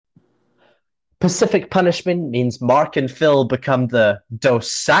Pacific punishment means Mark and Phil become the Dos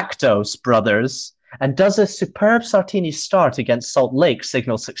Sactos brothers. And does a superb Sartini start against Salt Lake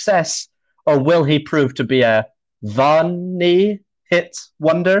signal success, or will he prove to be a Vani hit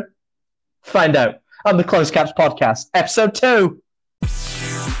wonder? Find out on the Closed Caps Podcast, Episode 2.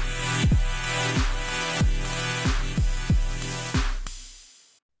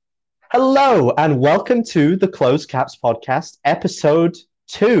 Hello, and welcome to the Closed Caps Podcast, Episode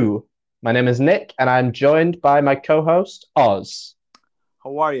 2. My name is Nick, and I'm joined by my co-host, Oz.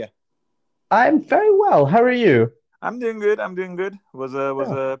 How are you? I'm very well. How are you? I'm doing good. Was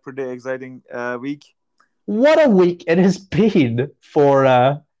a pretty exciting week. What a week it has been for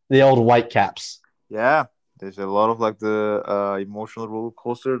the old Whitecaps. Yeah, there's a lot of the emotional roller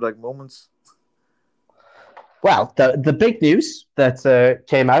coaster moments. Well, the big news that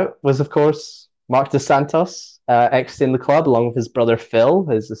came out was, of course, Marc Dos Santos exiting the club along with his brother Phil,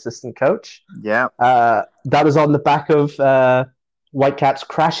 his assistant coach. Yeah. That was on the back of Whitecaps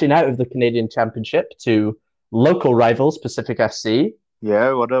crashing out of the Canadian Championship to local rivals Pacific FC.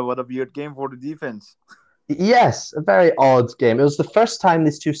 Yeah, what a weird game for the defense. Yes, a very odd game. It was the first time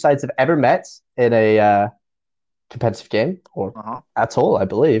these two sides have ever met in a competitive game, or at all, I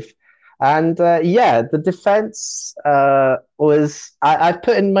believe. And the defense was, I've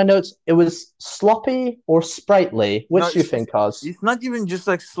put in my notes, it was sloppy or sprightly. Which do you think, Oz? It's not even just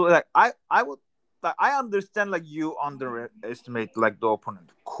I understand you underestimate the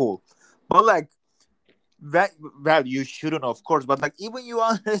opponent. Cool. But well, you shouldn't, of course. But even you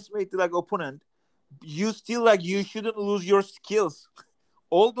underestimate the opponent, you still you shouldn't lose your skills.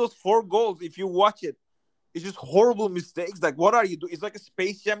 All those 4 goals, if you watch it, it's just horrible mistakes. What are you doing? It's like a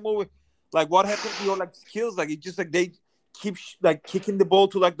Space Jam movie. What happened to your skills? It's just they keep kicking the ball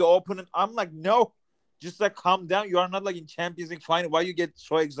to the opponent. I'm no, just calm down. You are not in Champions League final. Why you get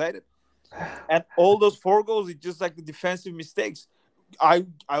so excited? And all those 4 goals, it's just the defensive mistakes.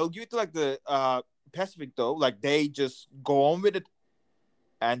 I'll give it to the Pacific though. They just go on with it,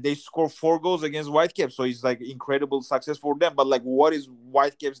 and they score 4 goals against Whitecaps. So it's incredible success for them. But what is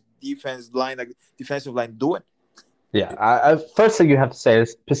Whitecaps defensive line doing? Yeah, first thing you have to say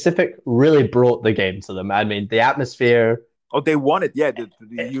is Pacific really brought the game to them. I mean, the atmosphere. Oh, they won it. Yeah,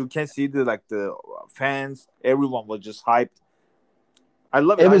 you can see the fans. Everyone was just hyped. I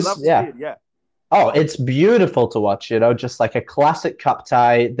love it. I love to see it. Yeah. Oh, it's beautiful to watch. Just a classic cup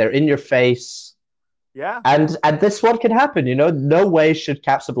tie. They're in your face. Yeah. And this one can happen. No way should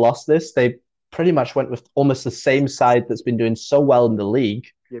Caps have lost this. They pretty much went with almost the same side that's been doing so well in the league.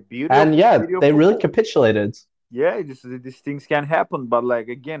 Yeah, beautiful. And they really capitulated. Yeah, these things can happen, but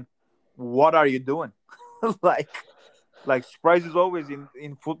again, what are you doing? Surprise is always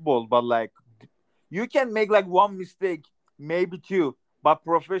in football, but you can make 1 mistake, maybe 2, but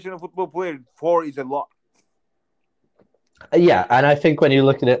professional football player 4 is a lot. Yeah, and I think when you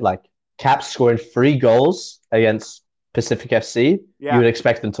look at it, Caps scoring 3 goals against Pacific FC, you would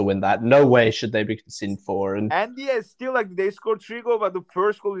expect them to win that. No way should they be conceding 4. And yeah, still they scored 3 goals, but the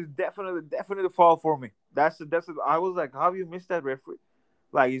first goal is definitely a foul for me. That's I was how you missed that, referee?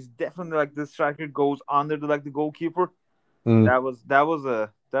 It's definitely the striker goes under the goalkeeper. That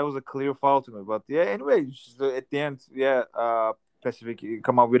was a clear foul to me. But yeah, anyway, at the end, Pacific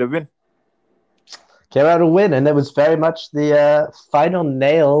come out with a win. Came out a win, and it was very much the final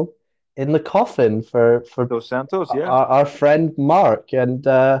nail in the coffin for Dos Santos, our friend Mark. And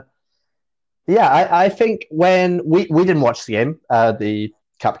I think when we didn't watch the game, the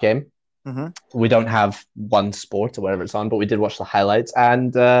cup game. Mm-hmm. We don't have one sport or whatever it's on, but we did watch the highlights.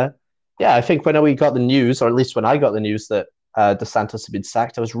 And I think when we got the news, or at least when I got the news that Dos Santos had been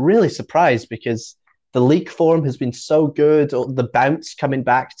sacked, I was really surprised because the league form has been so good. The bounce coming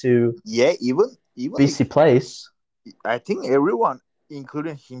back to even BC Place. I think everyone,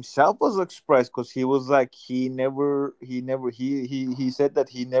 including himself, was surprised because he was he said that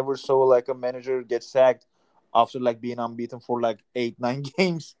he never saw a manager get sacked after being unbeaten for 8-9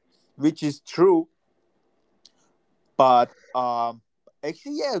 games. Which is true, but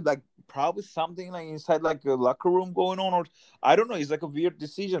actually, probably something inside a locker room going on, or I don't know. It's a weird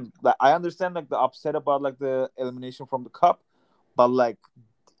decision. I understand the upset about the elimination from the cup, but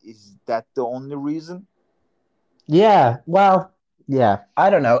is that the only reason? Yeah, well, yeah, I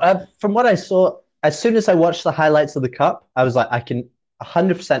don't know. From what I saw, as soon as I watched the highlights of the cup, I was I can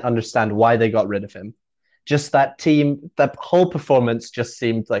 100% understand why they got rid of him. Just that team, that whole performance just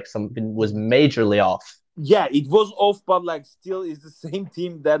seemed like something was majorly off. Yeah, it was off, but still is the same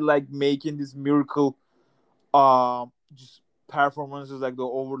team that making this miracle just performances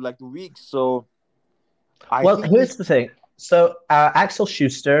over the weeks. So here's the thing. So Axel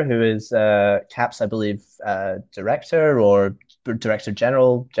Schuster, who is Caps, I believe, director or director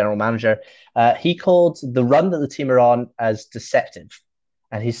general, general manager, he called the run that the team are on as deceptive,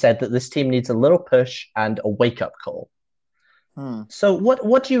 and he said that this team needs a little push and a wake up call. Hmm. So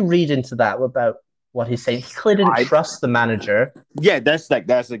what do you read into that about what he's saying? He clearly didn't I trust the manager. Yeah, that's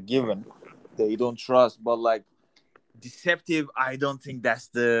a given. They don't trust, but like deceptive, I don't think that's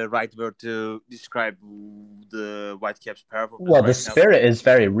the right word to describe the Whitecaps' performance Well, the right now. spirit is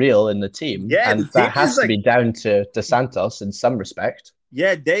very real in the team, Yeah, the and team that is has to like, be down to Santos in some respect.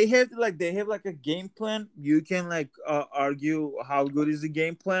 yeah, they have like a game plan. You can like argue how good is the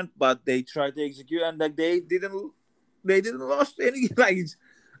game plan, but they try to execute, and like they didn't lost any. Like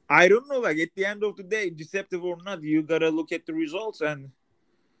I don't know, like at the end of the day, deceptive or not, you gotta look at the results. And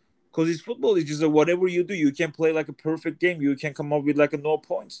because it's football, it's just whatever you do, you can play like a perfect game, you can come up with like a no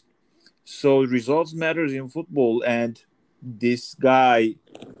points. So results matters in football, and this guy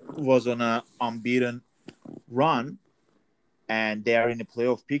was on a unbeaten run, and they are in a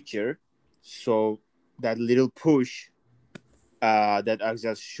playoff picture. So that little push that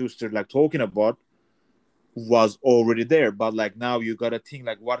Axel Schuster like talking about was already there. But like now you gotta think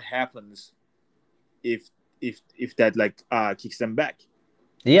like what happens if if that like kicks them back.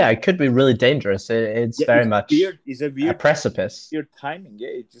 Yeah, it could be really dangerous. It's Yeah, very much it's a a weird precipice. weird timing. Yeah,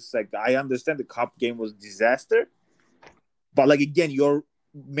 it's just like I understand the cup game was disaster, but like again, your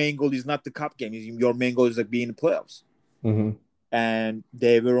main goal is not the cup game. Your main goal is like being in the playoffs. Hmm. And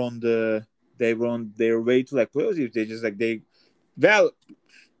they were on their way to like playoffs. If they just like they well,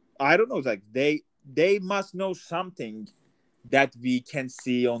 I don't know. Like they must know something that we can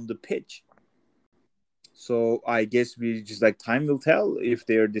see on the pitch. So I guess we just like time will tell if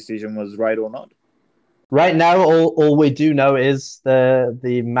their decision was right or not. Right now, all we do know is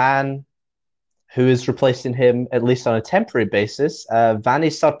the man who is replacing him, at least on a temporary basis, Vanni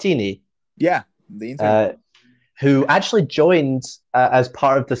Sartini, Yeah, the interim. uh, who actually joined as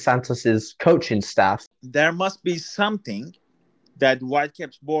part of the Santos's coaching staff. There must be something that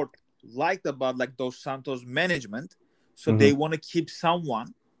Whitecaps board liked about like Dos Santos management, so they Mhm. want to keep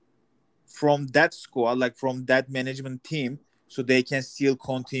someone from that squad, like from that management team, so they can still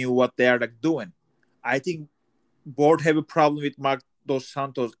continue what they are like doing. I think board have a problem with Mark Dos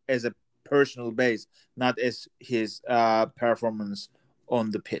Santos as a personal base, not as his performance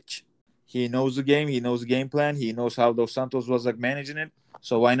on the pitch. He knows the game, he knows the game plan, he knows how Dos Santos was like managing it.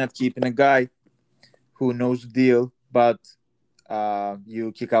 So why not keeping a guy who knows the deal, but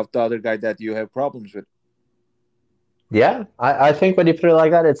you kick out the other guy that you have problems with? Yeah, I think when you put it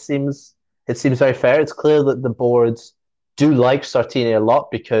like that, it seems very fair. It's clear that the boards do like Sartini a lot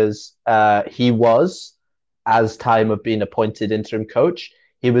because he was, as time of being appointed interim coach,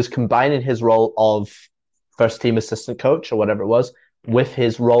 he was combining his role of first team assistant coach or whatever it was with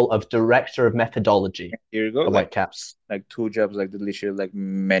his role of director of methodology Here you go, at Whitecaps. like two jobs, like the literally like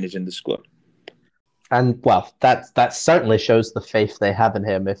managing the squad. And well, that certainly shows the faith they have in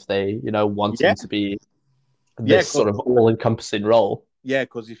him if they, want Yeah, him to be yeah, this sort of all-encompassing role. yeah,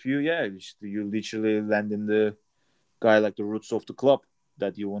 because if you you literally land in the guy like the roots of the club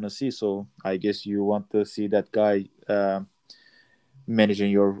that you want to see. So I guess you want to see that guy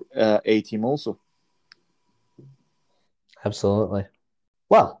managing your A team also. Absolutely.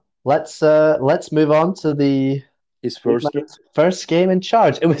 Well, let's move on to the His first game. first game in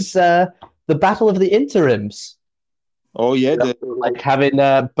charge. It was the battle of the interims. Oh yeah, Like having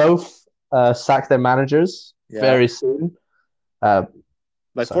both sack their managers yeah. very soon. Uh,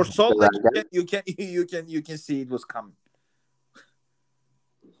 Like for sorry, Salt Lake, you can see it was coming.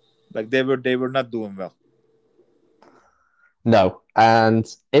 Like they were not doing well. no, and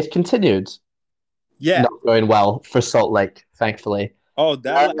it continued Yeah. not going well for Salt Lake, thankfully. Oh,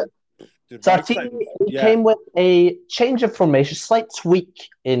 that like the right side. Sartini he Yeah. came with a change of formation, slight tweak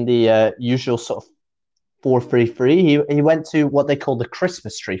in the usual sort of 4-3-3. He went to what they call the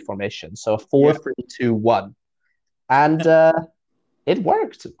Christmas tree formation, so a Yeah. 4-3-2-1, and it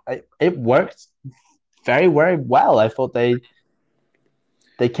worked. It worked very very well. I thought they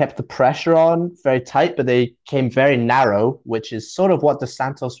kept the pressure on very tight, but they came very narrow, which is sort of what Dos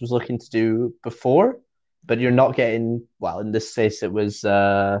Santos was looking to do before. But you're not getting well. In this case, it was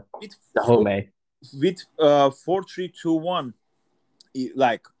With four, Dahome. with 4-3-2-1,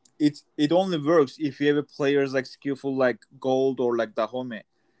 like it only works if you have a players like skillful like Gold or like Dahome.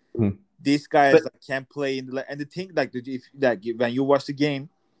 Mhm. These guys But like can play in the, and the thing like if like when you watch the game,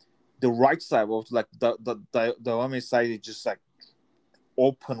 the right side of like the Dahome side is just like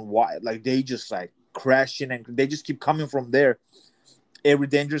open wide. Like they just like crashing and they just keep coming from there. Every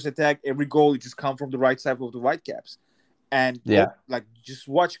dangerous attack, every goal, it just come from the right side of the Whitecaps. And Yeah. like just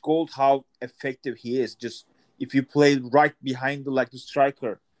watch Gold how effective he is. Just if you play right behind the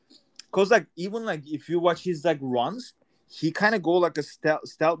striker, because like even like if you watch his like runs, he kind of go like a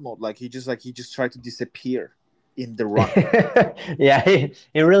stealth mode. Like he just tried to disappear in the run. Yeah,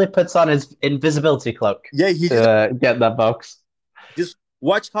 he really puts on his invisibility cloak Yeah, he to get that box. just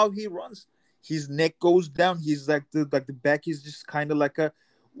watch how he runs. His neck goes down. He's like the back is just kind of like a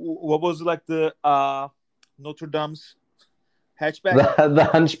what was it, like the Notre Dame's hatchback. The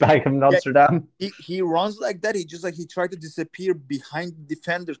Hunchback of Yeah, Notre Dame. he runs like that. He just like he tried to disappear behind the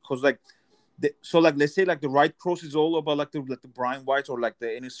defenders because like so like let's say like the right cross is all about like the Brian White or like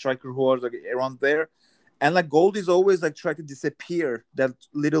the any striker who are like around there, and like Gold is always like trying to disappear that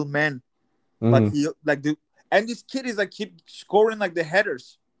little man, but Mm. he like the and this kid is like keep scoring like the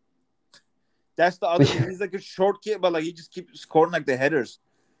headers. That's the other thing. He's like a short kid, but like he just keeps scoring like the headers,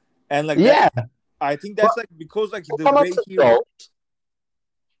 and like Yeah. that. I think that's like because like the Come on way to he Gold.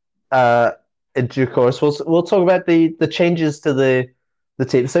 In due course, we'll talk about the changes to the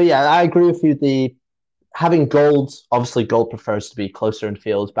team. So yeah, I agree with you. The having Gold, obviously Gold prefers to be closer in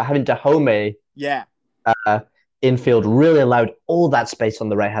field, but having Dahomey yeah infield really allowed all that space on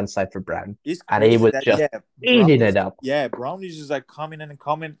the right hand side for Brown, it's and he crazy was that just eating it up. Yeah, Brown is just like coming and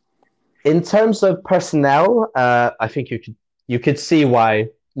coming. In terms of personnel, I think you could see why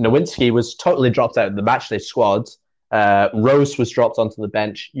Nowinski was totally dropped out of the matchday squad. Rose was dropped onto the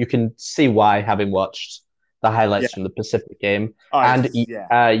bench. You can see why, having watched the Yeah, highlights from the Pacific game. oh And yeah.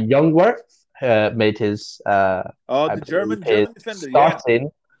 Youngworth made his, Oh, I the believe, German his defender. Yeah,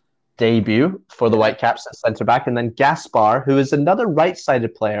 starting debut for the yeah, Whitecaps at centre back, and then Gaspar, who is another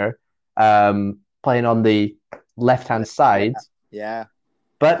right-sided player, playing on the left-hand yeah, side. yeah.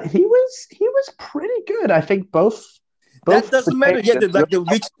 But he was pretty good. I think That both doesn't matter. Yeah, rotations like really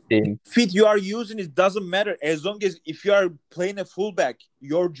the which helped the team. feet you are using, it doesn't matter as long as if you are playing a fullback,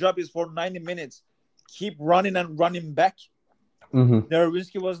 your job is for 90 minutes. Keep running and running back. Mm-hmm.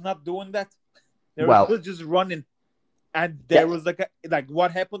 Nerwinski was not doing that. Nerwinski Well, was just running, and there yeah. was like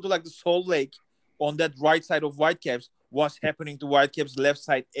what happened to like the Salt Lake on that right side of Whitecaps was happening to Whitecaps left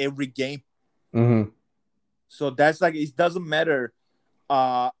side every game. Mm-hmm. So that's like it doesn't matter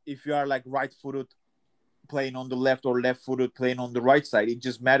if you are like right-footed playing on the left or left-footed playing on the right side. It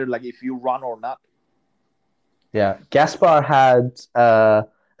just mattered like if you run or not. Yeah. Gaspar had a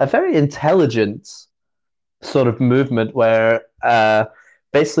very intelligent sort of movement where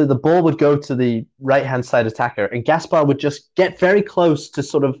basically the ball would go to the right hand side attacker, and Gaspar would just get very close to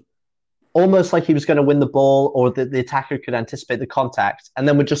sort of almost like he was going to win the ball, or the attacker could anticipate the contact, and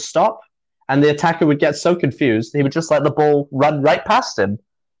then would just stop. And the attacker would get so confused, he would just let the ball run right past him.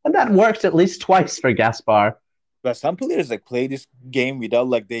 And that worked at least twice for Gaspar. But some players like play this game without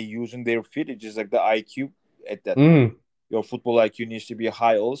like they using their feet. It's just like the IQ at that. Mm. Your football IQ needs to be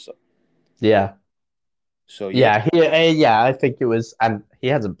high also. Yeah. So yeah, Yeah, I think it was, and he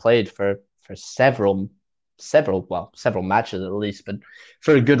hasn't played for several matches at least, but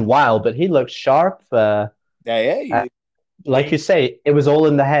for a good while. But he looked sharp. yeah. Like you say, it was all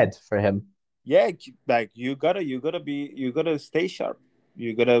in the head for him. Yeah, like you gotta stay sharp.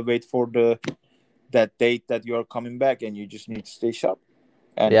 You gotta wait for that date that you are coming back, and you just need to stay sharp.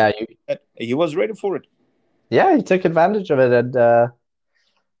 And Yeah, he was ready for it. yeah, he took advantage of it, and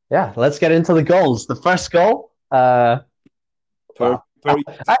yeah, let's get into the goals. The first goal, well,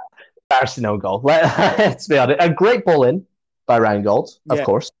 embarrassing no goal. Let's be honest, a great ball in by Ryan Gold, of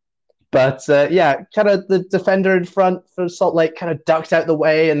course. But yeah, kind of the defender in front for Salt Lake kind of ducked out the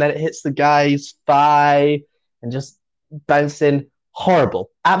way, and then it hits the guy's thigh and just bounced in. Horrible,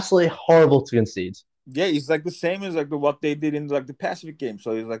 absolutely horrible to concede. Yeah, it's like the same as like what they did in like the Pacific game.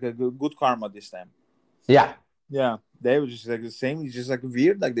 So it's like a good karma this time. Yeah, yeah, they were just like the same. It's just like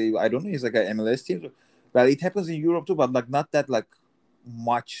weird. Like I don't know. It's like an MLS team, but it happens in Europe too. But like not that like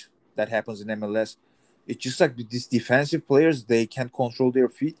much that happens in MLS. It's just like these defensive players, they can't control their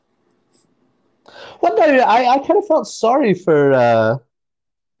feet. Well, no, I kind of felt sorry for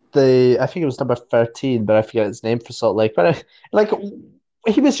I think it was number 13, but I forget his name for Salt Lake. But like,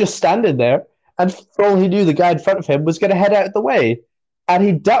 he was just standing there, and for all he knew, the guy in front of him was going to head out the way, and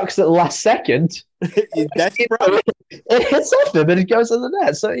he ducks at the last second. That's the problem. It hits off him and it goes in the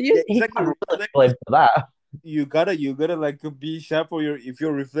net. So he can't really blame for that. You gotta like be sharp for if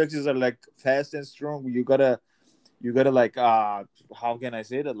your reflexes are like fast and strong. You gotta like how can I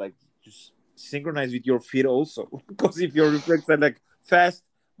say that, like just synchronize with your feet also, because if your reflexes are like fast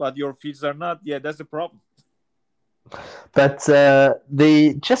but your feet are not, yeah, that's the problem. But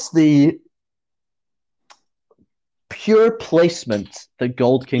the pure placement that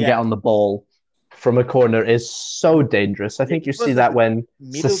Gold can get on the ball from a corner is so dangerous. I Yeah, think you it see was like that the when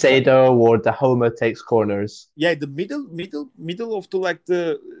middle side. Sasado or Dahoma takes corners. Yeah, the middle of the like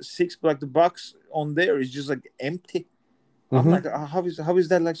the six, like the box on there is just like empty. I'm like, Hmm. how is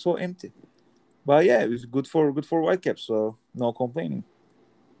that like so empty? But yeah, it was good for Whitecaps, so no complaining.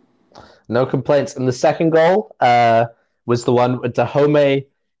 No complaints. And the second goal was the one with Dahome.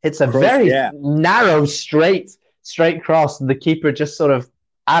 It's a Cross, very yeah. narrow, straight cross. And the keeper just sort of,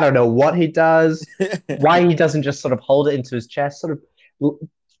 I don't know what he does, why he doesn't just sort of hold it into his chest, sort of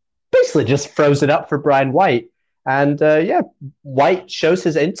basically just froze it up for Brian White. And yeah, White shows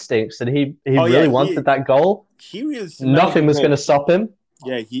his instincts, and he Oh yeah, really he wanted that goal. he really smells the Nothing was going goal. to stop him.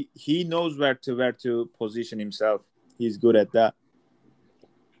 Yeah, he knows where to position himself. He's good at that.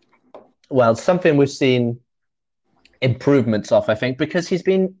 Well, something we've seen improvements of, I think, because he's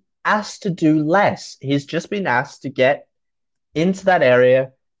been asked to do less. He's just been asked to get into that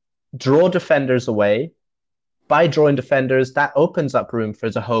area, draw defenders away. By drawing defenders, that opens up room for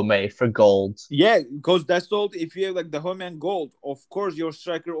Zahome, for Gold. Yeah, because that's all. If you have like the home and gold, of course your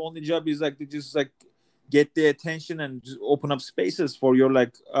striker only job is like to just like get the attention and just open up spaces for your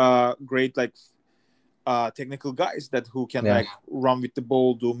like great like technical guys that who can Yeah. like run with the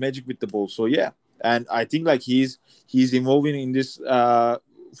ball, do magic with the ball. So yeah, and I think like he's evolving in this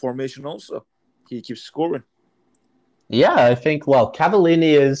formation also. He keeps scoring. Yeah, I think, well,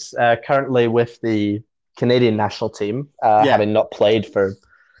 Cavallini is currently with the Canadian national team, Yeah, having not played for he was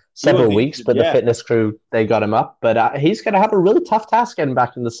several weeks, injured. but the Yeah, fitness crew, they got him up. But he's going to have a really tough task getting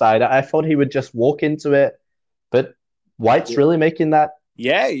back in the side. I thought he would just walk into it, but White's really making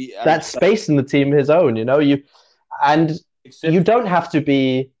yeah. that space in the team his own, and Except you don't have to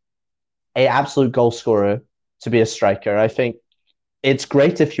be a absolute goal scorer to be a striker. I think it's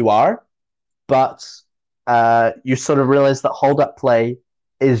great if you are, but you sort of realize that hold up play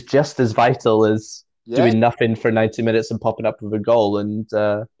is just as vital as yeah, doing nothing for 90 minutes and popping up with a goal. And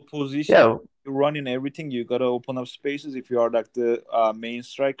position. yeah, You run in everything. You gotta open up spaces if you are like the main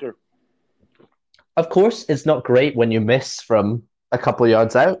striker. of course, it's not great when you miss from a couple of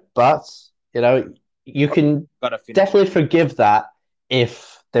yards out, but you can Gotta finish. definitely forgive that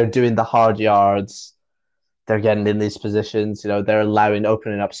if they're doing the hard yards, they're getting in these positions, they're allowing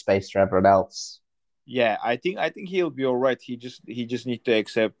opening up space for everyone else. Yeah, I think he'll be all right. He just need to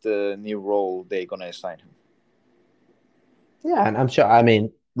accept the new role they're gonna assign him. Yeah, and I'm sure. I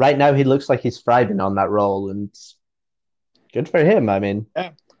mean, right now he looks like he's thriving on that role, and good for him. I mean,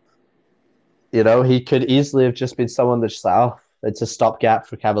 Yeah, he could easily have just been someone that's just like, oh, it's a stopgap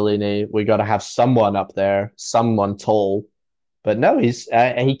for Cavallini. We got to have someone up there, someone tall. But no,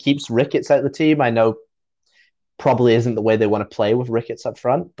 he keeps Ricketts out the team. I know probably isn't the way they want to play with Ricketts up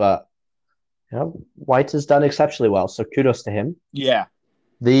front, but White has done exceptionally well. So kudos to him. yeah,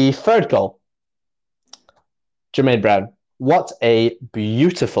 The third goal, Jermaine Brown. What a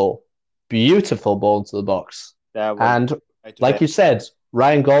beautiful, beautiful ball into the box. that was And right to like that. you said,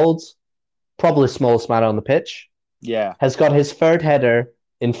 Ryan Gold, probably the smallest man on the pitch, Yeah, has got his third header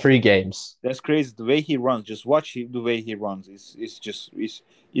in 3 games. that's crazy. The way he runs, just watch the way he runs.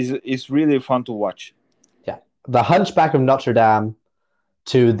 It's really fun to watch. Yeah. The Hunchback of Notre Dame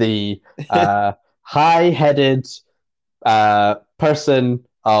to the high-headed person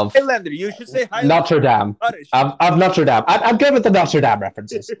of Highlander, you should say Highlander. Notre Dame. Scottish. Of Notre Dame. I'm good with the Notre Dame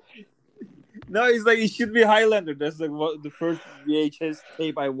references. No, it's like it should be Highlander. That's like the first VHS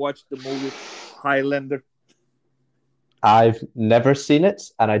tape I watched the movie Highlander. I've never seen it,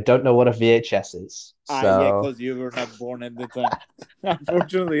 and I don't know what a VHS is. Yeah, because you were not born at the time.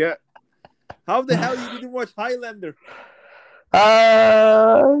 Unfortunately, yeah. How the hell you didn't watch Highlander?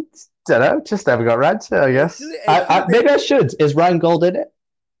 Don't know. Just never got around to it, I guess. Maybe I should. Is Ryan Gold in it?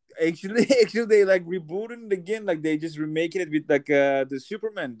 Actually, they like rebooting it again. Like they just remaking it with like the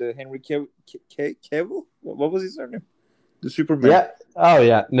Superman, the Henry Cavill. What was his surname? The Superman. Yeah. Oh,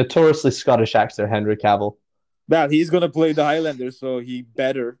 yeah. Notoriously Scottish actor Henry Cavill. Well, he's gonna play the Highlander, so he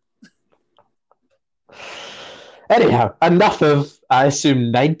better. Anyhow, enough of, I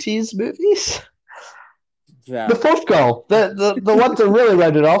assume, 90s movies. Yeah. The fourth goal, the one to really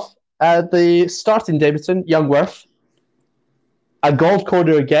round it off, the starting debutant, Youngworth. A Gold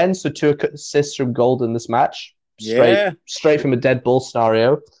corner again, so 2 assists from Gold in this match. Straight from a dead ball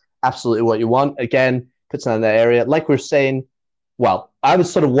scenario. Absolutely what you want. Again, puts it in that area. Like we were saying, well, I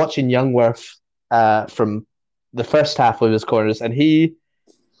was sort of watching Youngworth from the first half of his corners, and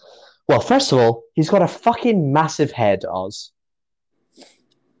first of all, he's got a fucking massive head, Oz.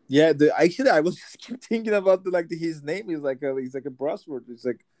 Yeah, actually, I was just keep thinking about his name is he's like a buzzword. It's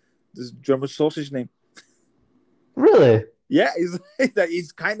like this German sausage name. Really? Yeah,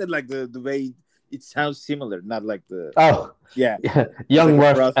 it's kind of like the way it sounds similar, not like the Oh, yeah. It's like a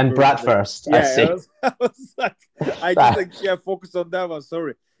Youngworth and Bradford and Bradford. I yeah. see. I was like, I just like focused on that one.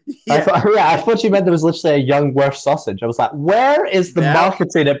 Sorry. Yeah, I thought you meant there was literally a young Worth sausage. I was like, where is the well,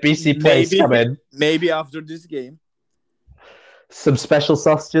 marketing at BC Place maybe coming? maybe after this game. Some special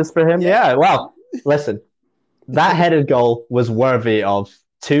sausages for him? Yeah, Yeah, well, listen, that headed goal was worthy of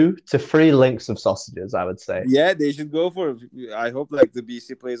 2 to 3 links of sausages, I would say. yeah, they should go for it. I hope like the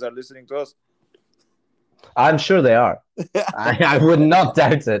BC players are listening to us. I'm sure they are. I would not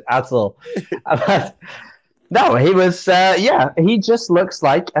doubt it at all. But, no, he was, he just looks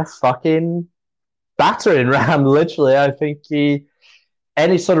like a fucking battering ram, literally. I think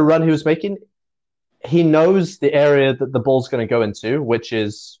any sort of run he was making, he knows the area that the ball's going to go into, which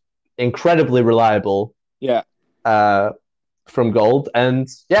is incredibly reliable. Yeah. From Gold, and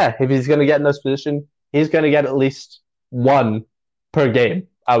yeah, if he's going to get in this position, he's going to get at least 1 per game,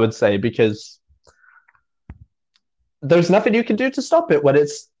 I would say, because there's nothing you can do to stop it when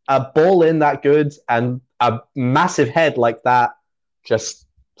it's a ball in that good and a massive head like that, just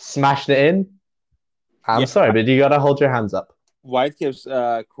smashing it in. I'm sorry, but you got to hold your hands up. Whitecaps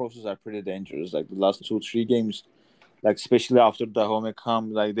crosses are pretty dangerous. Like the last 2-3 games, like especially after the home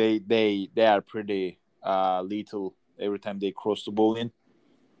come, like they are pretty lethal every time they cross the ball in.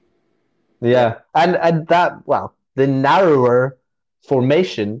 Yeah, and that, well, the narrower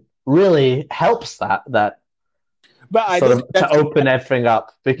formation really helps that but I sort don't of to open everything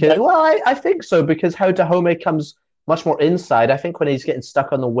up, because I think so, because how Dahomey comes much more inside. I think when he's getting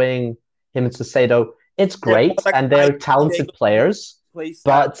stuck on the wing, him and Saicedo, it's great, like, and they're talented players,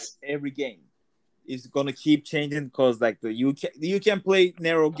 but every game is gonna keep changing because like you can play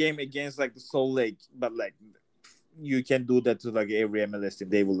narrow game against like the Salt Lake, but like you can do that to like every MLS team.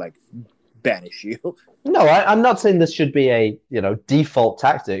 They will like banish you. No, I'm not saying this should be a default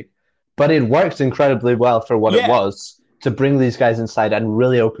tactic, but it worked incredibly well for what it was, to bring these guys inside and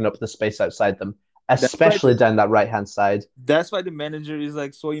really open up the space outside them, especially down that right-hand side. That's why the manager is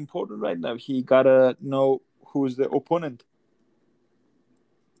like so important right now. He gotta know who's the opponent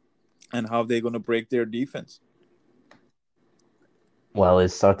and how they're gonna break their defense. Well,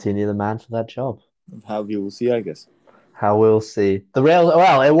 is Sartini the man for that job? How we will see, I guess. How we'll see. The Real,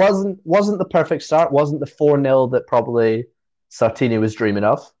 well, it wasn't the perfect start. Wasn't the 4-0 that probably Sartini was dreaming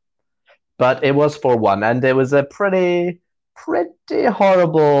of, but it was 4-1, and it was a pretty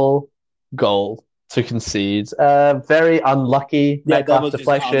horrible goal to concede. Very unlucky Metcalf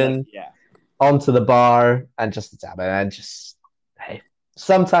deflection onto the bar, and just a tap. And just, hey,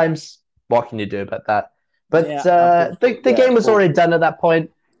 sometimes what can you do about that? But the game was already done at that point.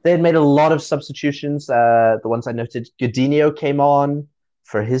 They had made a lot of substitutions. The ones I noted, Godinho came on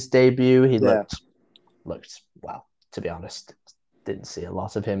for his debut. He looked well, to be honest. Didn't see a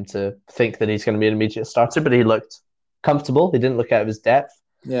lot of him to think that he's going to be an immediate starter, but he looked comfortable. He didn't look out of his depth.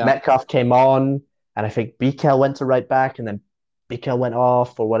 Yeah. Metcalf came on, and I think Bikel went to right back, and then Bikel went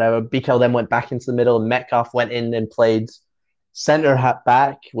off or whatever. Bikel then went back into the middle, and Metcalf went in and played centre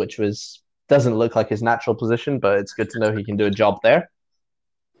back, which doesn't look like his natural position, but it's good to know he can do a job there.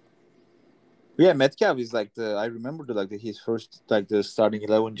 Yeah, Metcalf is like I remember his first the starting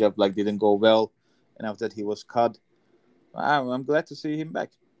 11 job didn't go well, and after that he was cut. I'm glad to see him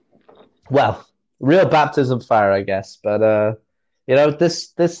back. Well, real baptism fire, I guess. But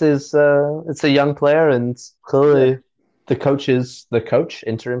this is it's a young player, and clearly the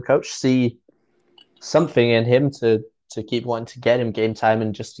interim coach, see something in him to keep wanting to get him game time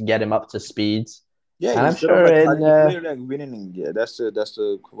and just to get him up to speed. Yeah, and I'm sure winning. Yeah, that's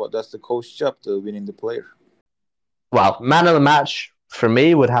the coach job, to winning the player. Well, man of the match for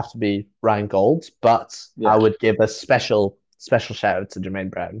me would have to be Ryan Gold, but I would give a special shout out to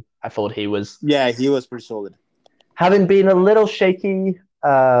Jermaine Brown. I thought he was he was pretty solid. Having been a little shaky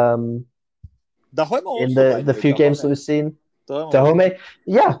in the few games that we've seen. Dahomey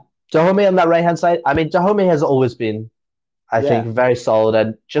on that right hand side. I mean, Dahomey has always been, I think, very solid,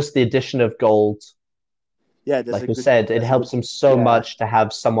 and just the addition of Gold. Yeah, like you said, it helps him so much to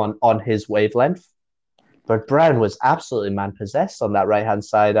have someone on his wavelength. But Brown was absolutely man-possessed on that right-hand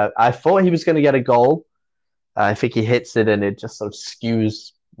side. I thought he was going to get a goal. I think he hits it and it just sort of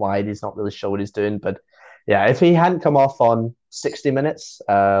skews wide. He's not really sure what he's doing. But yeah, if he hadn't come off on 60 minutes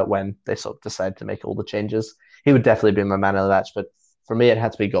when they sort of decided to make all the changes, he would definitely be my man of the match. But for me, it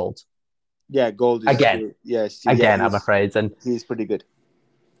had to be Gold. Yeah, Gold is again. I'm afraid. And he's pretty good.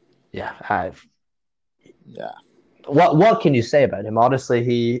 Yeah, What can you say about him? Honestly,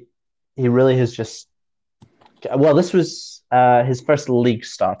 he really has just. Well, this was his first league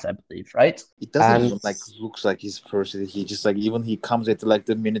start, I believe, right? It doesn't even looks like his first. He just even he comes at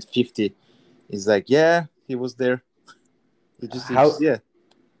the minute 50 He's like, yeah, he was there. How Yeah.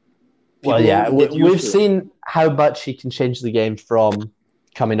 well, People yeah, already get used we've to it. seen how much he can change the game from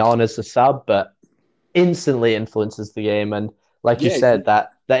coming on as a sub, but instantly influences the game. And like you Yeah, said,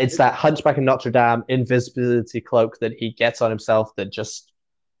 that it's that Hunchback of Notre Dame invisibility cloak that he gets on himself that just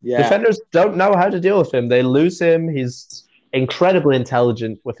yeah, defenders don't know how to deal with him. They lose him. He's incredibly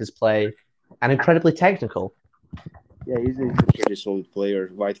intelligent with his play and incredibly technical. yeah. He's a pretty solid player.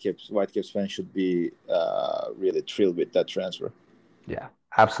 Whitecaps fans should be really thrilled with that transfer. Yeah,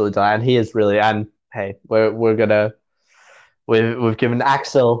 absolutely. And he is really. And hey, we're gonna we've given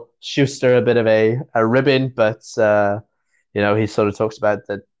Axel Schuster a bit of a ribbon, but he sort of talks about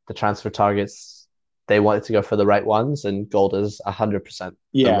the transfer targets. They wanted to go for the right ones, and Gold is 100%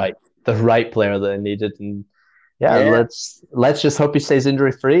 Yeah, the right player that they needed. And yeah, yeah. let's just hope he stays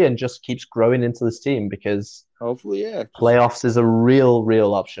injury free and just keeps growing into this team because Hopefully, yeah. Just playoffs is a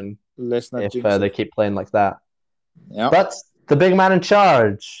real option let's not if jinx they it. keep playing like that. Yeah. But the big man in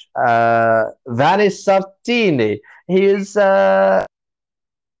charge, Vanni Sartini, he is and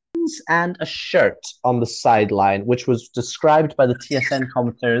a shirt on the sideline, which was described by the TSN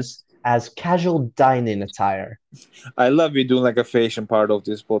commenters as casual dining attire. I love you doing like a fashion part of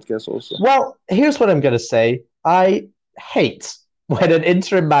this podcast also. Well, here's what I'm going to say. I hate when an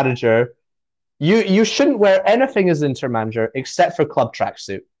interim manager, you shouldn't wear anything as interim manager except for club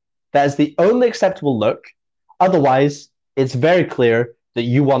tracksuit. That is the only acceptable look. Otherwise, it's very clear that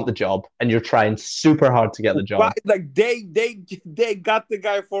you want the job and you're trying super hard to get the job. But like they got the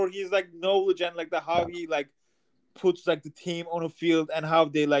guy for his like knowledge and like the how he like puts like the team on a field and how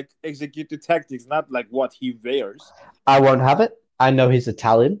they like execute the tactics, not like what he wears. I won't have it. I know he's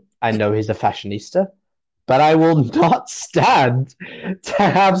Italian. I know he's a fashionista. But I will not stand to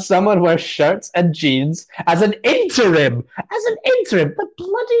have someone wear shirts and jeans as an interim. As an interim. The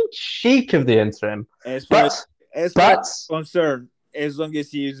bloody cheek of the interim. As far as but concerned, as long as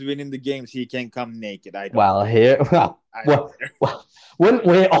he is winning the games, he can come naked. I don't. Well, wouldn't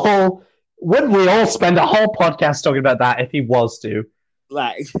we all spend a whole podcast talking about that if he was to?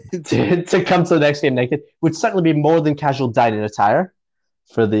 Like to come to the next game naked would certainly be more than casual dining attire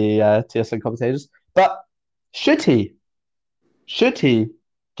for the TSN commentators. But should he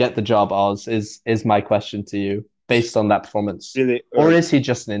get the job, Oz? Is my question to you based on that performance, really, or is he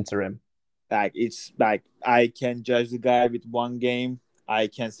just an interim? Like it's like I can judge the guy with one game. I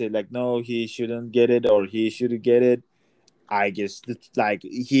can say like no, he shouldn't get it or he should get it. I guess like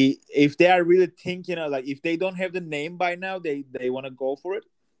if they are really thinking of like if they don't have the name by now, they want to go for it.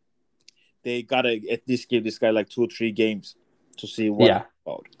 They gotta at least give this guy like 2 or 3 games to see what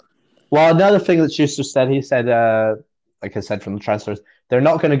about. Well, another thing that Schuster said, he said, like I said from the transfers, they're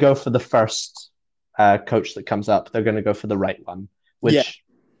not going to go for the first coach that comes up. They're going to go for the right one, which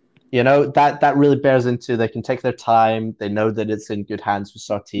that really bears into they can take their time. They know that it's in good hands with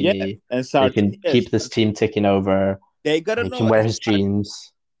Sartini. And they can keep this team ticking over. They gotta know. He can wear his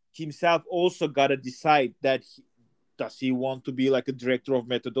jeans. Himself also gotta decide that does he want to be like a director of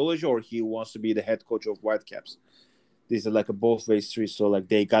methodology or he wants to be the head coach of Whitecaps. These are like a both way street. So like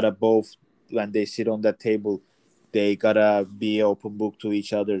they gotta both when they sit on that table, they gotta be open book to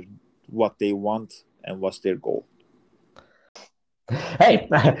each other what they want and what's their goal. Hey,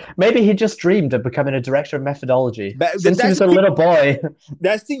 maybe he just dreamed of becoming a director of methodology since he was a little boy.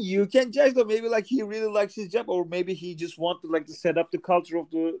 That's the thing you can judge though. Maybe like he really likes his job, or maybe he just wanted like to set up the culture of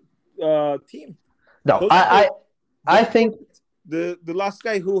the team. No, I think the last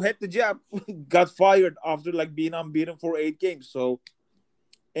guy who had the job got fired after like being unbeaten for 8 games. So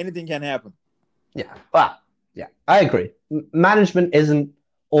anything can happen. Yeah, I agree. Management isn't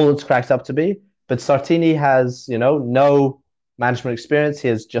all it's cracked up to be, but Sartini has no management experience. He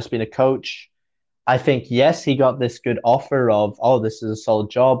has just been a coach. I think, yes, he got this good offer of, this is a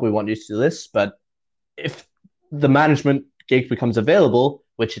solid job. We want you to do this. But if the management gig becomes available,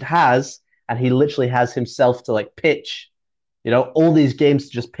 which it has, and he literally has himself to like pitch, all these games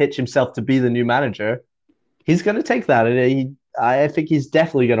to just pitch himself to be the new manager, he's going to take that. And I think he's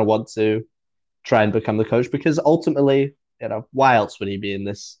definitely going to want to try and become the coach because ultimately, why else would he be in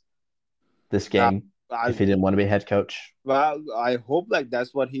this game? If he didn't want to be head coach. Well, I hope like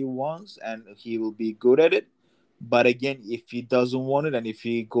that's what he wants and he will be good at it. But again, if he doesn't want it and if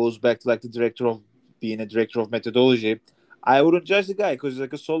he goes back to like being a director of methodology, I wouldn't judge the guy because it's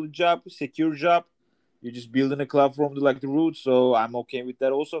like a solid job, secure job. You're just building a club from the roots, so I'm okay with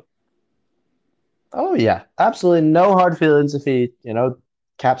that also. Oh yeah, absolutely no hard feelings if he,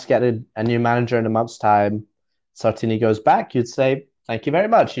 Caps get a new manager in a month's time. Sartini goes back, you'd say, thank you very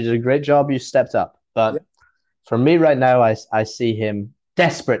much. You did a great job. You stepped up. But for me right now, I see him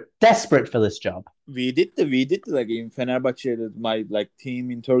desperate for this job. We did like in Fenerbahce, my like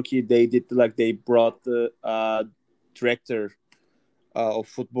team in Turkey. They did like they brought the director of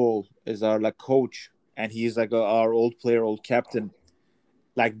football as our like coach, and he's like our old player, old captain.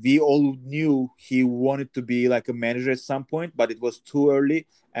 Like we all knew he wanted to be like a manager at some point, but it was too early,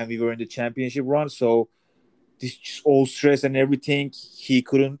 and we were in the championship run. So this just all stress and everything, he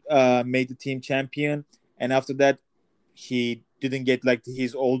couldn't make the team champion. And after that, he didn't get like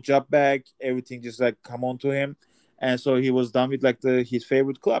his old job back. Everything just like come on to him, and so he was done with like his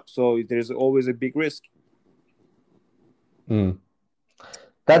favorite club. So there's always a big risk. Hmm.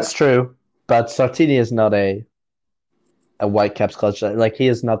 But That's true, but Sartini is not a Whitecaps culture. Like he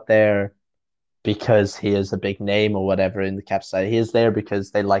is not there because he is a big name or whatever in the Cap side. He is there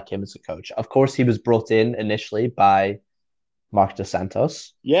because they like him as a coach. Of course, he was brought in initially by Mark Dos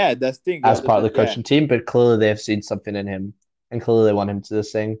Santos yeah, that's the thing. as part of the Yeah, coaching team, but clearly they have seen something in him, and clearly they want him to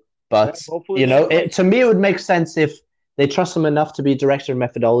sing. well, But hopefully they are right. to me, it would make sense if they trust him enough to be director of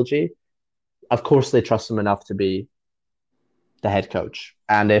methodology. Of course, they trust him enough to be the head coach.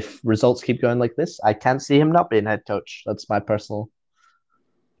 And if results keep going like this, I can't see him not being head coach. That's my personal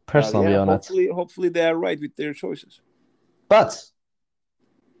Yeah, view on it. hopefully they are right with their choices. But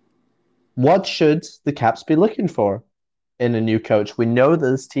what should the Caps be looking for in a new coach? We know that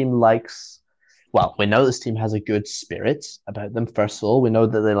this team we know this team has a good spirit about them, first of all. We know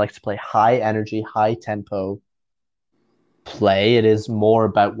that they like to play high energy, high tempo play. It is more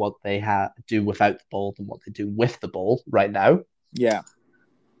about what they do without the ball than what they do with the ball right now. Yeah,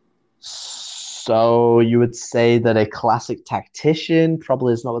 So you would say that a classic tactician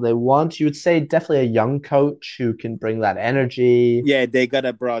probably is not what they want. You would say definitely a young coach who can bring that energy. yeah, they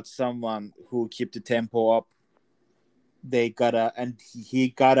gotta brought someone who keep the tempo up. They gotta, and he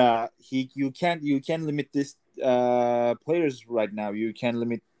gotta, he you can't limit this players right now. You can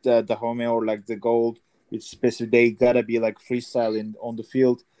limit the home or like the gold with specific. They gotta be like freestyling on the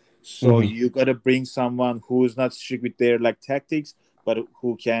field. So Mm-hmm. you gotta bring someone who is not strict with their like tactics, but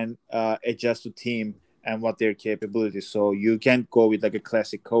who can adjust to team and what their capabilities. So you can't go with like a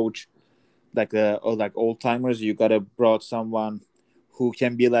classic coach, like or like old timers. You gotta brought someone who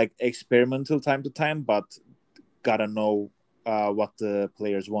can be like experimental time to time, but gotta know what the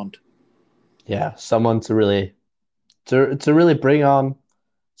players want. Yeah, someone to really bring on,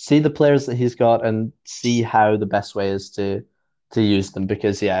 see the players that he's got, and see how the best way is to use them.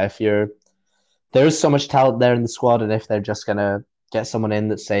 Because yeah, if you're there's so much talent there in the squad, and if they're just gonna get someone in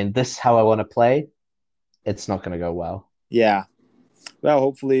that's saying this is how I want to play, it's not gonna go well. Yeah. Well,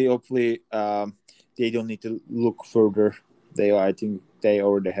 hopefully, they don't need to look further. I think they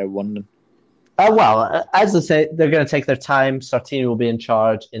already have one. As I say, they're going to take their time. Sartini will be in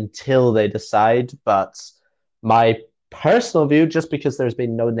charge until they decide. But my personal view, just because there's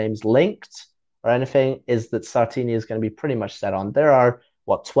been no names linked or anything, is that Sartini is going to be pretty much set on. There are,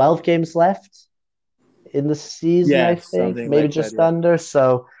 12 games left in the season, I Yeah, think, something maybe like that. just Yeah. under.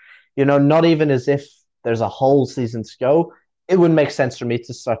 So, not even as if there's a whole season to go. It would make sense for me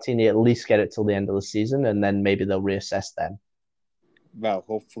to Sartini at least get it till the end of the season, and then maybe they'll reassess then. Well,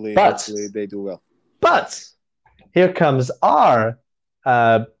 hopefully, But, hopefully they do well. but here comes our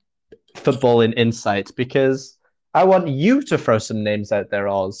uh, football in insight, because I want you to throw some names out there,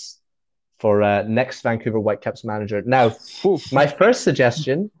 Oz, for next Vancouver Whitecaps manager. Now, Oof. my first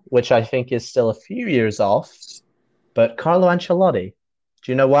suggestion, which I think is still a few years off, but Carlo Ancelotti.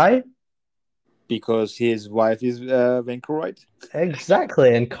 Do you know why? Because his wife is Vancouverite.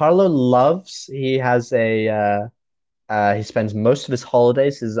 Exactly. And Carlo he has he spends most of his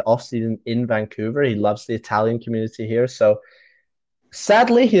holidays, his off season in Vancouver. He loves the Italian community here. So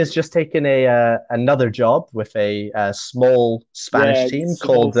sadly, he has just taken a another job with a small Spanish Yeah, team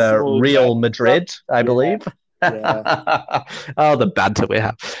small called small Real Latin club. Madrid, I Yeah, believe. yeah. Oh, the banter we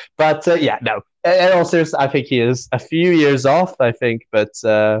have. But yeah, no. In all seriousness, I think he is a few years off, I think. But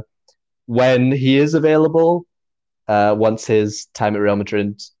when he is available, once his time at Real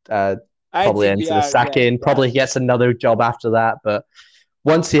Madrid I probably think ends we in a are. sack Yeah, in, yeah. probably he gets another job after that. But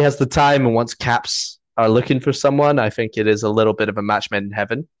once he has the time and once Caps are looking for someone, I think it is a little bit of a match made in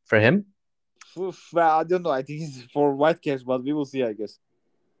heaven for him. Oof, well, I don't know. I think it's for Whitecaps, but we will see. I guess.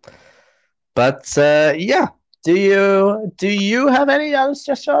 But yeah, do you have any other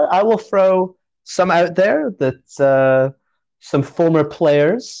suggestions? I will throw some out there that some former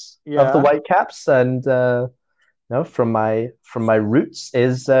players of the Yeah. Whitecaps, and no, from my roots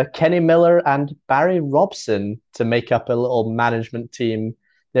is Kenny Miller and Barry Robson to make up a little management team.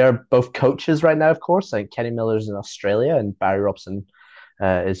 They're both coaches right now, of course. I think Kenny Miller's in Australia and Barry Robson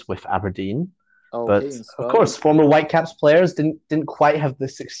is with Aberdeen. Okay, But in of Scotland. course, former Whitecaps players didn't quite have the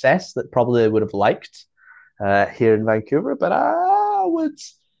success that probably they would have liked here in Vancouver. But I would,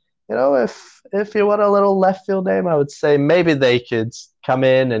 if you want a little left field name, I would say maybe they could come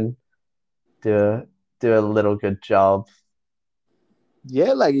in and do a, do a little good job.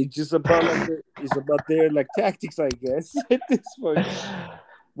 Yeah, like it's just about it's about their like tactics, I guess. At this point,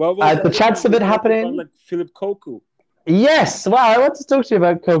 what was the The other name chance of you it talked about? happening. Like Philip Koku. Yes, well, I want to talk to you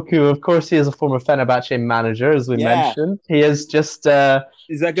about Koku. Of course, he is a former Fenerbahce manager, as we Yeah, mentioned. He is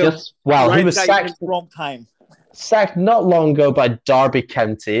he's like a just well, he right was guy in the wrong time. sacked not long ago by Derby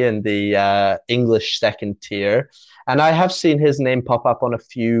County in the English second tier. And I have seen his name pop up on a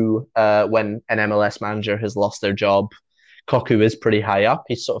few when an MLS manager has lost their job. Koku is pretty high up.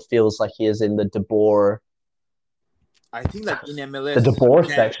 He sort of feels like he is in the I think like in the MLS you DeBoer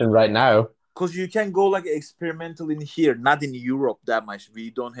can, section right now. because you can go like experimental in here, not in Europe that much. We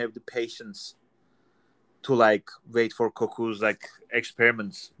don't have the patience to like wait for Koku's like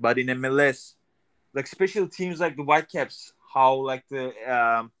experiments. But in MLS, like special teams like the Whitecaps, how like the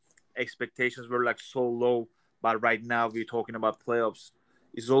expectations were like so low, but right now we're talking about playoffs.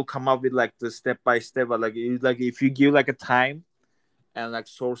 It's all come up with like the step by step. But like if you give like a time and like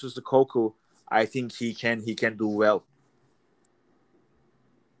sources to Koku, I think he can do well.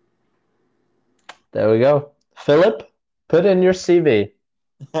 There we go. Philip, put in your CV.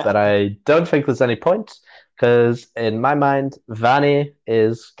 But I don't think there's any point because in my mind, Vanni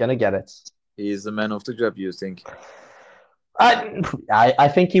is gonna get it. He is the man of the job, you think? I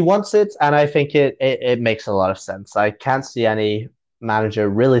think he wants it, and I think it makes a lot of sense. I can't see any manager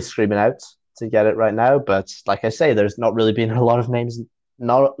really screaming out to get it right now. But like I say, there's not really been a lot of names,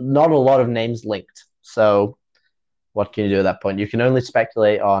 not a lot of names linked. So what can you do at that point? You can only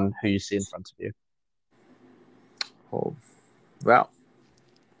speculate on who you see in front of you. Oh, well.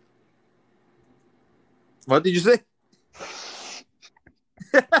 What did you say?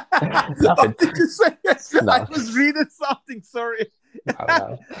 What did you say? No. I was reading something. Sorry.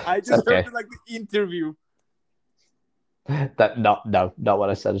 No. I just Okay. heard like the interview. That not what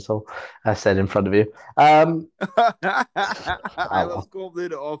I said at all. I said in front of you. I was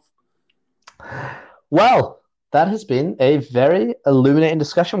completely off. Well, that has been a very illuminating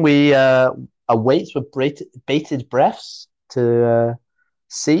discussion. We await with bated breaths to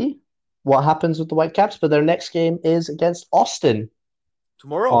see what happens with the Whitecaps. But their next game is against Austin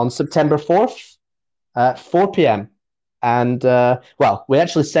Tomorrow on September 4th at 4 p.m. And well, we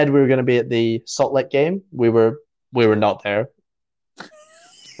actually said we were going to be at the Salt Lake game. We were not there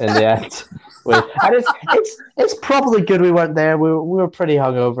in the end. And it's probably good we weren't there. We were pretty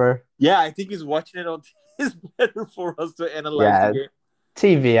hungover. Yeah, I think he's watching it on. It's better for us to analyze the game.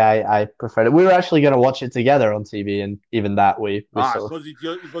 TV, I preferred it. We were actually going to watch it together on TV, and even that we because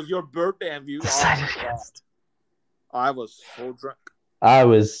it was your birthday and you decided against. I was so drunk. I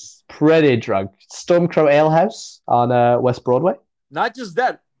was pretty drunk. Stormcrow Ale House on West Broadway. Not just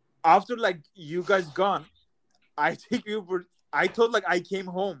that. After like you guys gone, I think I thought like I came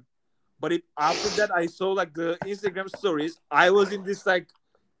home, but after that I saw like the Instagram stories. I was in this like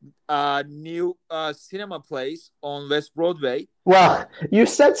new cinema place on West Broadway. Well, you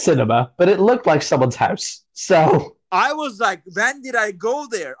said cinema, but it looked like someone's house. So I was like, when did I go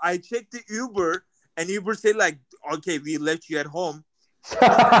there? I checked the Uber, and Uber said like, okay, we left you at home. Did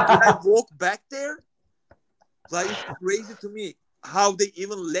I walk back there? Like, it's crazy to me how they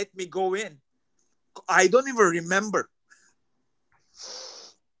even let me go in. I don't even remember.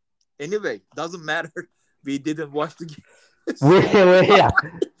 Anyway, doesn't matter. We didn't watch the game. yeah.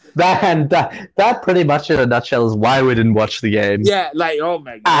 That pretty much in a nutshell is why we didn't watch the game. Yeah, like, oh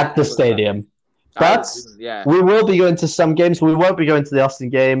my God. At the stadium. But yeah. We will be going to some games. We won't be going to the Austin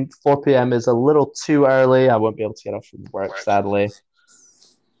game. 4 p.m. is a little too early. I won't be able to get off from work, sadly.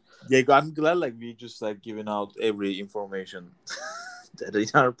 Yeah, I'm glad like we just like giving out every information that in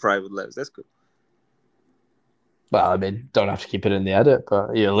our private lives. That's good. Well, I mean, don't have to keep it in the edit,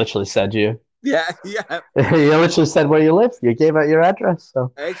 but you literally said you. Yeah. You literally said where you live. You gave out your address.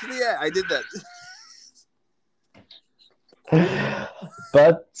 So. Actually, yeah, I did that.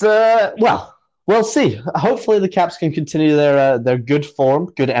 But well, we'll see. Hopefully, the Caps can continue their good form,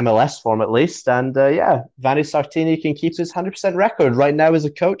 good MLS form at least, and yeah, Vanni Sartini can keep his 100% record. Right now, as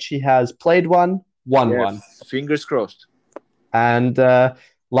a coach, he has played one, won one. Fingers crossed. And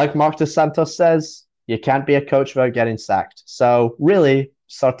like Mark Dos Santos says, you can't be a coach without getting sacked. So really,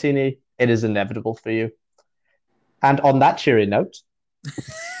 Sartini, it is inevitable for you. And on that cheery note,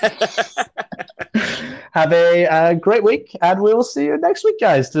 have a great week, and we will see you next week,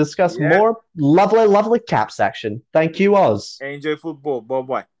 guys, to discuss more lovely, lovely Caps action. Thank you, Oz. Enjoy football.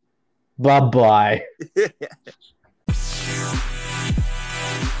 Bye-bye. Bye bye.